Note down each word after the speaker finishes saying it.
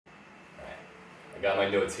I got my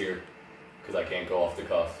notes here because I can't go off the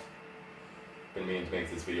cuff. Been meaning to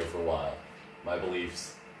make this video for a while. My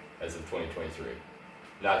beliefs as of 2023.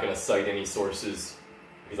 Not going to cite any sources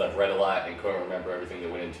because I've read a lot and couldn't remember everything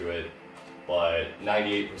that went into it, but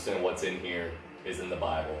 98% of what's in here is in the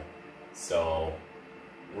Bible. So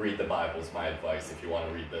read the Bible is my advice if you want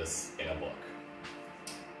to read this in a book.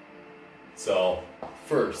 So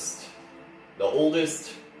first, the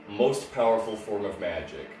oldest, most powerful form of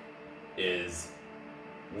magic is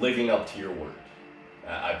living up to your word.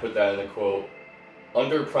 I put that in the quote,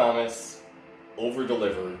 under promise, over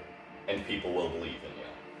deliver, and people will believe in you.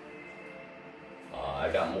 I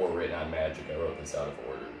got more written on magic. I wrote this out of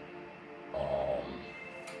order.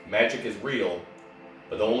 Magic is real,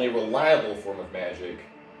 but the only reliable form of magic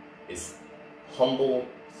is humble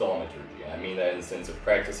thaumaturgy. I mean that in the sense of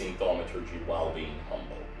practicing thaumaturgy while being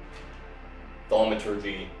humble.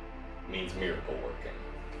 Thaumaturgy means miracle working.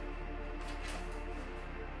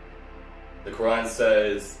 The Quran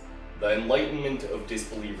says, the enlightenment of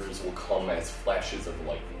disbelievers will come as flashes of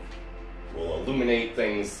lightning. Will illuminate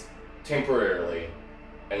things temporarily,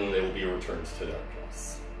 and then they will be returned to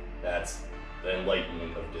darkness. That's the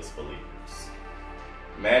enlightenment of disbelievers.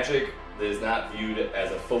 Magic that is not viewed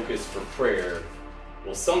as a focus for prayer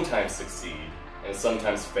will sometimes succeed and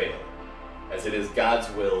sometimes fail, as it is God's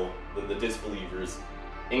will that the disbelievers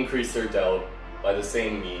increase their doubt by the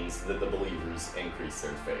same means that the believers increase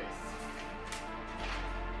their faith.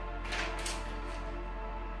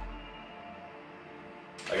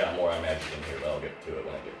 I got more on magic in here, but I'll get to it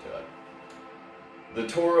when I get to it. The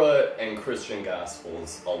Torah and Christian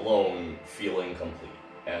Gospels alone feel incomplete,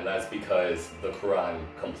 and that's because the Quran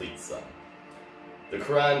completes them. The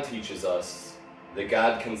Quran teaches us that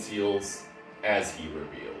God conceals as He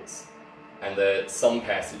reveals, and that some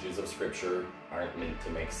passages of Scripture aren't meant to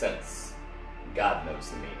make sense. God knows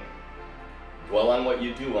the meaning. Dwell on what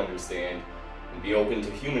you do understand, and be open to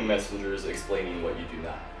human messengers explaining what you do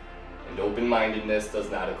not. And open-mindedness does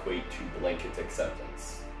not equate to blanket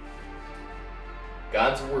acceptance.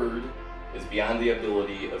 God's word is beyond the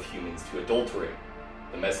ability of humans to adulterate.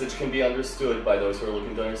 The message can be understood by those who are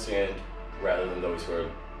looking to understand rather than those who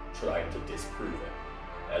are trying to disprove it.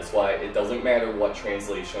 That's why it doesn't matter what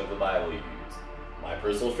translation of the Bible you use. My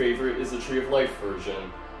personal favorite is the Tree of Life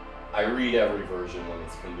version. I read every version when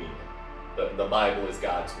it's convenient. The Bible is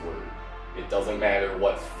God's word. It doesn't matter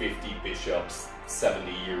what 50 bishops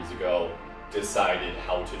 70 years ago decided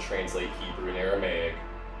how to translate Hebrew and Aramaic.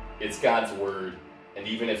 It's God's word, and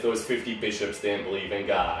even if those 50 bishops didn't believe in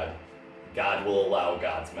God, God will allow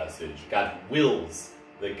God's message. God wills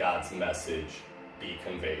that God's message be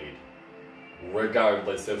conveyed,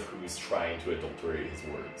 regardless of who's trying to adulterate His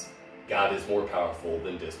words. God is more powerful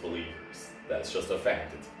than disbelievers. That's just a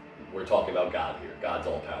fact. We're talking about God here. God's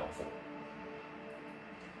all powerful.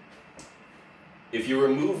 If you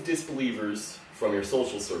remove disbelievers from your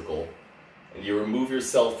social circle, and you remove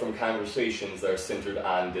yourself from conversations that are centered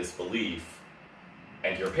on disbelief,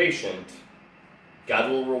 and you're patient, God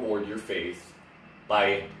will reward your faith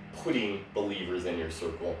by putting believers in your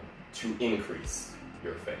circle to increase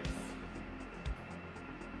your faith.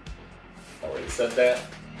 Already said that.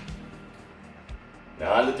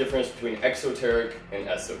 Now on the difference between exoteric and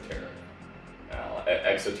esoteric. Now,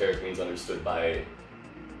 exoteric means understood by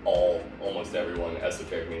almost everyone.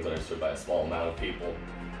 Esoteric means understood by a small amount of people.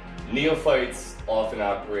 Neophytes often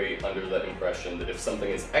operate under the impression that if something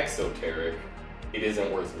is exoteric, it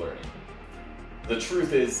isn't worth learning. The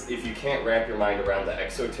truth is, if you can't wrap your mind around the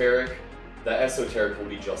esoteric will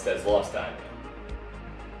be just as lost on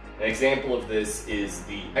you. An example of this is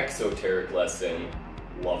the exoteric lesson,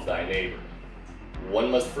 love thy neighbor. One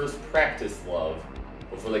must first practice love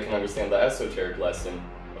before they can understand the esoteric lesson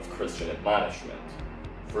of Christian admonishment.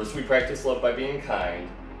 First we practice love by being kind,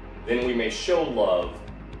 then we may show love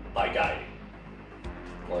by guiding,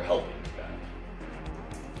 or helping to guide.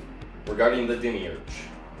 Regarding the demiurge.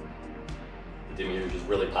 The demiurge is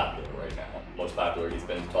really popular right now. Most popular he's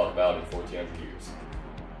been talked about in 1400 years.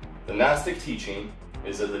 The Gnostic teaching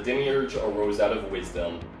is that the demiurge arose out of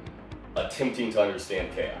wisdom, attempting to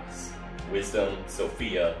understand chaos. Wisdom,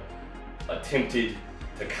 Sophia, attempted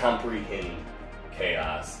to comprehend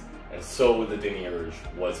chaos, and so the demiurge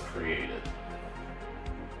was created.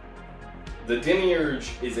 The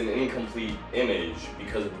demiurge is an incomplete image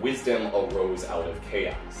because wisdom arose out of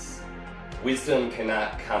chaos. Wisdom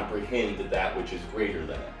cannot comprehend that which is greater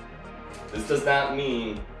than it. This does not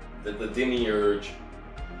mean that the demiurge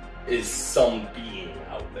is some being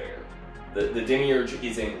out there. The demiurge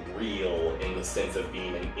isn't real in the sense of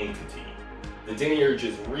being an entity. The demiurge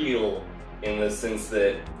is real in the sense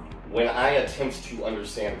that when I attempt to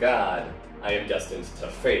understand God, I am destined to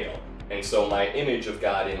fail. And so my image of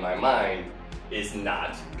God in my mind is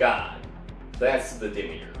not God. That's the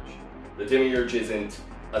demiurge. The demiurge isn't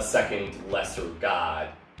a second lesser God.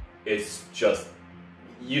 It's just,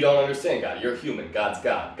 you don't understand God. You're human. God's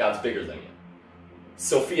God. God's bigger than you.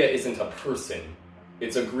 Sophia isn't a person.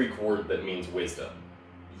 It's a Greek word that means wisdom.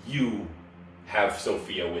 You have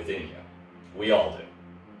Sophia within you. We all do.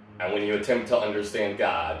 And when you attempt to understand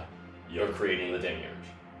God, you're creating the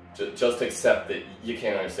demiurge. Just accept that you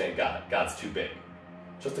can't understand God. God's too big.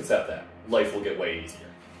 Just accept that. Life will get way easier.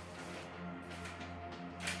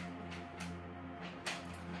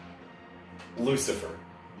 Lucifer,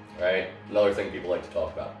 right? Another thing people like to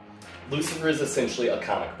talk about. Lucifer is essentially a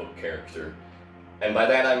comic book character. And by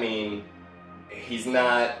that I mean, he's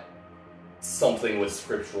not something with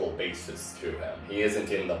scriptural basis to him. He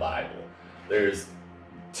isn't in the Bible. There's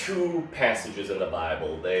two passages in the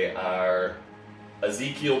Bible. They are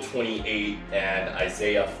Ezekiel 28 and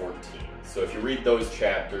Isaiah 14. So if you read those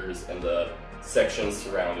chapters and the sections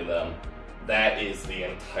surrounding them, that is the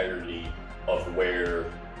entirety of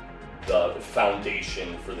where the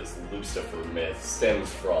foundation for this Lucifer myth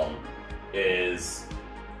stems from. Is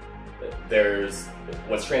there's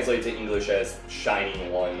what's translated to English as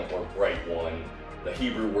shining one or bright one. The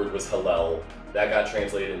Hebrew word was Hallel. That got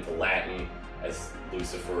translated into Latin as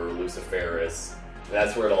Lucifer, Luciferus.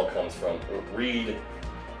 That's where it all comes from. Read,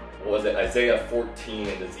 what was it, Isaiah 14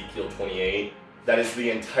 and Ezekiel 28. That is the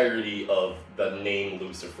entirety of the name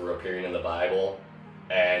Lucifer appearing in the Bible.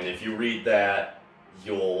 And if you read that,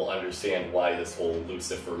 you'll understand why this whole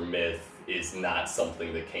Lucifer myth is not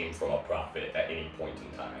something that came from a prophet at any point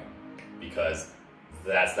in time. Because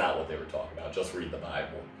that's not what they were talking about. Just read the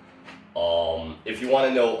Bible. If you want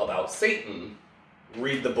to know about Satan,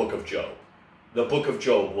 read the book of Job. The book of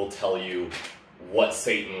Job will tell you what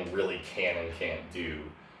Satan really can and can't do.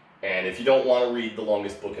 And if you don't want to read the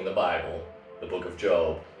longest book in the Bible, the book of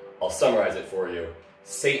Job, I'll summarize it for you.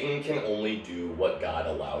 Satan can only do what God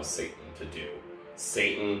allows Satan to do.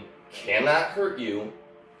 Satan cannot hurt you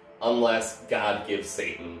unless God gives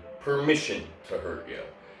Satan permission to hurt you.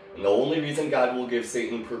 And the only reason God will give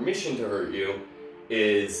Satan permission to hurt you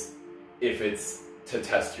is if it's to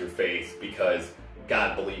test your faith, because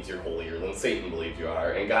God believes you're holier than Satan believes you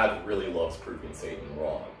are, and God really loves proving Satan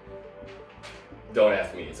wrong. Don't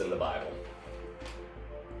ask me, it's in the Bible.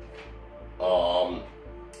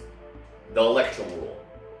 The election rule.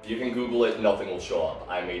 You can Google it, nothing will show up.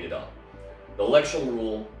 I made it up. The election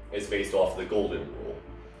rule is based off the golden rule.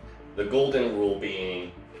 The golden rule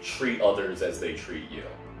being, treat others as they treat you.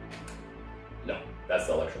 No, that's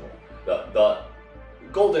the election rule. The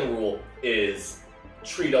golden rule is,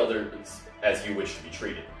 treat others as you wish to be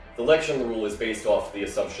treated. The election rule is based off the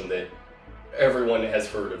assumption that everyone has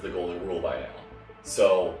heard of the golden rule by now.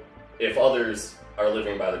 So, if others are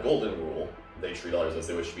living by the golden rule, they treat others as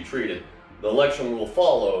they wish to be treated. The election rule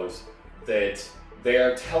follows that they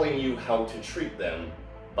are telling you how to treat them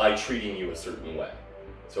by treating you a certain way.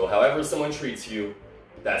 So however someone treats you,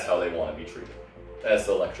 that's how they want to be treated. That's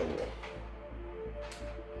the election rule.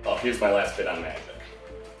 Oh, here's my last bit on magic.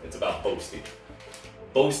 It's about boasting.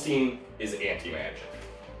 Boasting is anti-magic.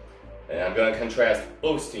 And I'm going to contrast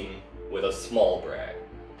boasting with a small brag.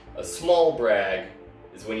 A small brag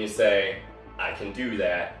is when you say, I can do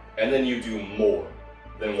that, and then you do more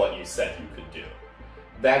than what you said you could do.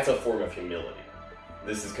 That's a form of humility.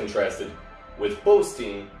 This is contrasted with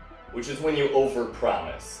boasting, which is when you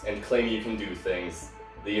overpromise and claim you can do things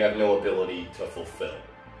that you have no ability to fulfill.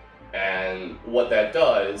 And what that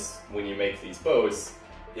does when you make these boasts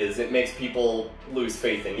is it makes people lose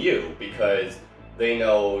faith in you, because they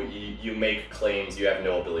know you make claims you have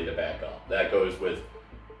no ability to back up. That goes with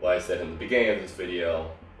what I said in the beginning of this video,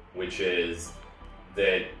 which is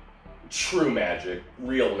that true magic,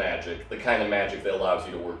 real magic, the kind of magic that allows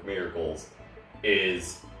you to work miracles,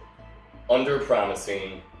 is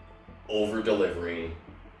under-promising, over-delivering,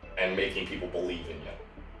 and making people believe in you.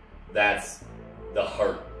 That's the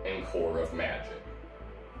heart and core of magic.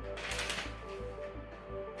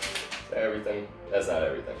 Is that everything? That's not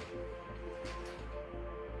everything.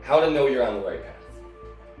 How to know you're on the right path.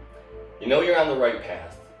 You know you're on the right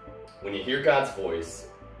path when you hear God's voice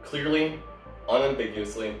clearly,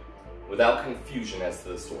 unambiguously, without confusion as to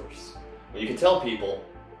the source. When you can tell people,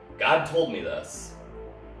 God told me this,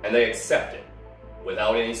 and they accept it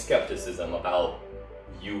without any skepticism about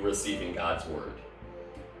you receiving God's word.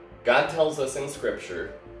 God tells us in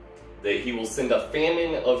Scripture that He will send a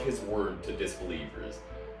famine of His word to disbelievers,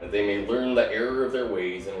 that they may learn the error of their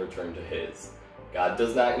ways and return to His. God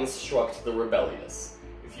does not instruct the rebellious.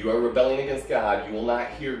 If If you are rebelling against God, you will not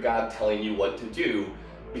hear God telling you what to do,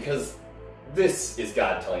 because this is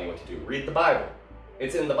God telling you what to do. Read the Bible.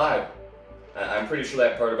 It's in the Bible. I'm pretty sure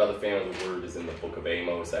that part about the famine of the word is in the book of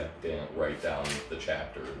Amos. I didn't write down the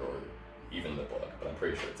chapter or even the book, but I'm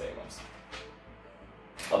pretty sure it's Amos.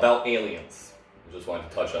 About aliens. I just wanted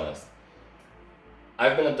to touch on this.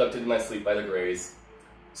 I've been abducted in my sleep by the Greys,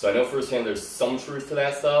 so I know firsthand there's some truth to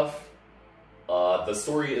that stuff. The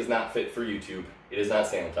story is not fit for YouTube. It is not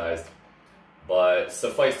sanitized. But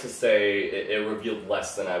suffice to say, it revealed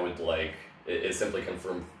less than I would like. It simply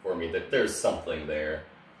confirmed for me that there's something there.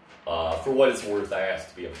 For what it's worth, I asked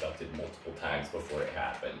to be abducted multiple times before it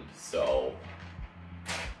happened, so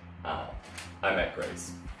I met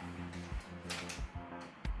Grace.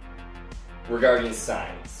 Regarding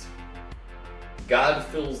signs, God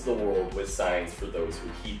fills the world with signs for those who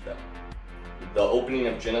heed them. The opening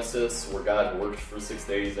of Genesis, where God worked for 6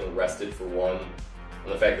 days and rested for one,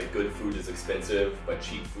 and the fact that good food is expensive, but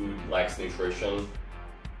cheap food lacks nutrition,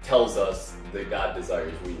 tells us that God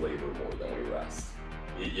desires we labor more than we rest.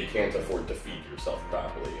 You can't afford to feed yourself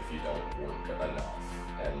properly if you don't work enough,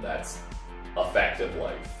 and that's a fact of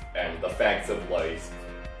life. And the facts of life,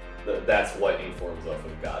 that's what informs us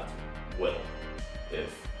of God's will.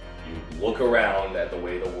 If you look around at the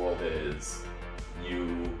way the world is,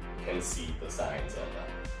 you can see the signs in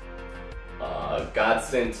them. God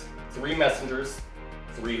sent 3 messengers,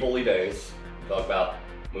 3 holy days. We talk about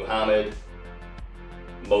Muhammad,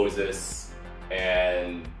 Moses,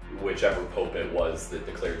 and whichever pope it was that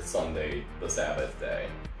declared Sunday the Sabbath day.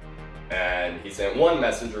 And he sent one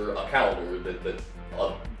messenger a calendar that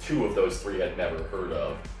 2 of those 3 had never heard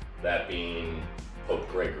of, that being Pope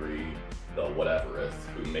Gregory the whatevereth,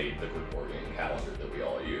 who made the Gregorian calendar that we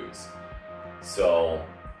all use. So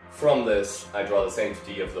from this, I draw the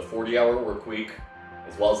sanctity of the 40-hour work week,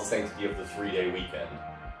 as well as the sanctity of the 3-day weekend,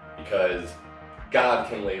 because God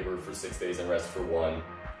can labor for 6 days and rest for one.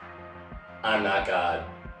 I'm not God.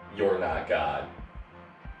 You're not God.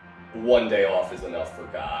 1 day off is enough for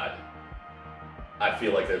God. I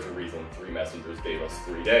feel like there's a reason 3 messengers gave us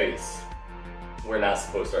 3 days. We're not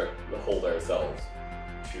supposed to hold ourselves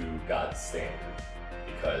to God's standard,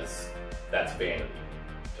 because that's vanity,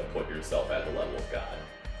 to put yourself at the level of God.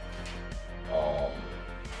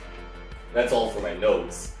 That's all for my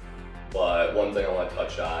notes, but one thing I want to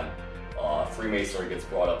touch on, Freemasonry gets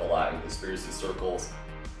brought up a lot in conspiracy circles.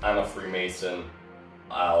 I'm a Freemason.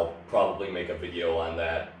 I'll probably make a video on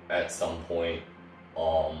that at some point.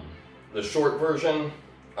 The short version,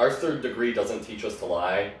 our 3rd degree doesn't teach us to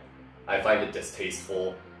lie. I find it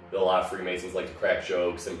distasteful that a lot of Freemasons like to crack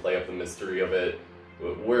jokes and play up the mystery of it.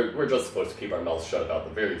 We're just supposed to keep our mouths shut about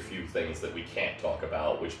the very few things that we can't talk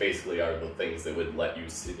about, which basically are the things that would let you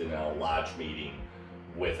sit in a lodge meeting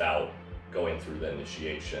without going through the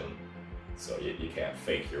initiation. So you can't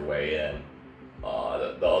fake your way in.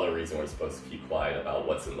 The other reason we're supposed to keep quiet about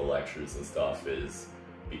what's in the lectures and stuff is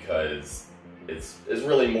because it's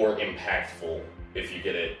really more impactful if you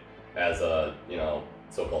get it as a,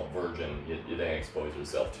 so-called virgin. You didn't expose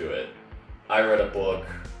yourself to it. I read a book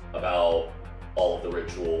about all of the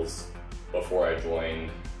rituals before I joined.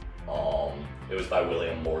 It was by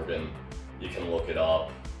William Morgan. You can look it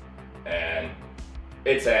up, and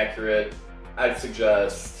it's accurate. I'd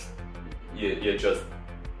suggest you just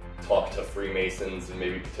talk to Freemasons and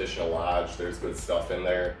maybe petition a lodge. There's good stuff in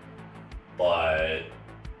there, but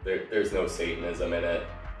there's no Satanism in it.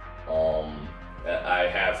 I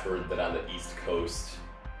have heard that on the East Coast,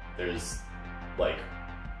 there's like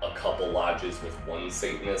a couple lodges with 1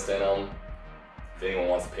 Satanist in them. If anyone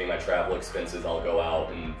wants to pay my travel expenses, I'll go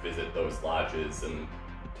out and visit those lodges and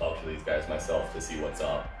talk to these guys myself to see what's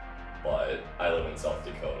up. But I live in South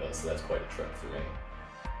Dakota, so that's quite a trip for me.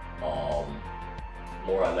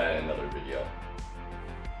 More on that in another video.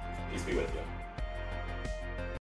 Peace be with you.